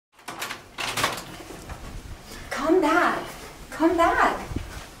come back. Come back.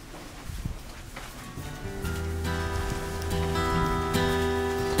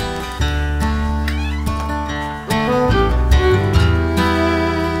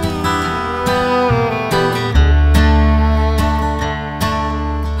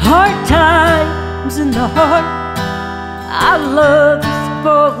 Hard times in the heart, our love is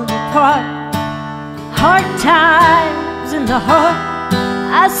falling apart. Hard times in the heart,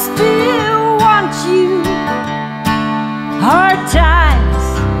 I still want you. Hard times,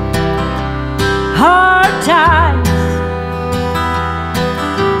 hard times.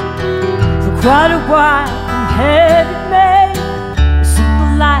 For quite a while we had it made, a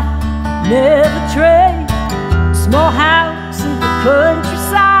simple life, never trade. A small house in the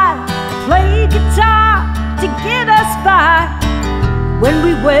countryside, play guitar to get us by. When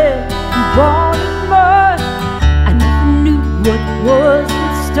we were wanted more, I never knew what was in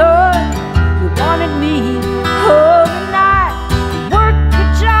store. You wanted me overnight, work a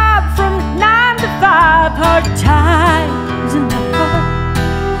job from 9 to 5. Hard times in the heart,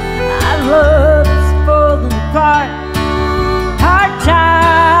 our love is falling apart. Hard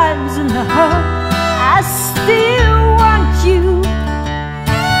times in the heart, I still want you.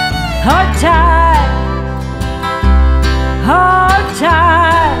 Hard times, hard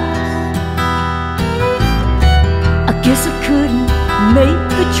times. I guess I couldn't make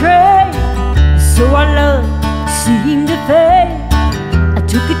the trade, so our love seemed to fade. I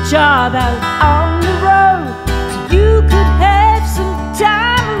took a job out on the road so you could have some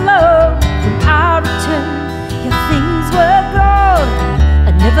time alone. When I returned, your things were gone.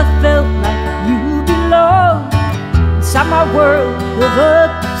 I never felt like you belonged inside my world of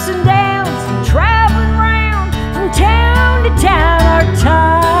ups and downs, and traveling round from town to town. Our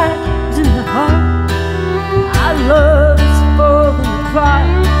times in the heart, our love is falling apart.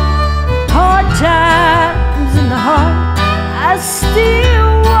 Hard times in the heart, I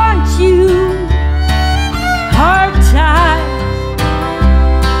still want you. Hard times,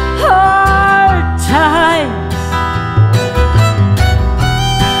 hard times.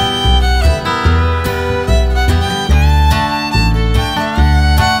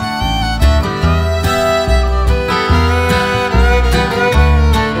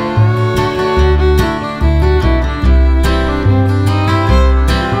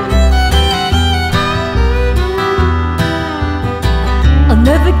 I'll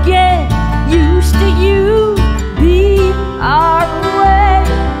never get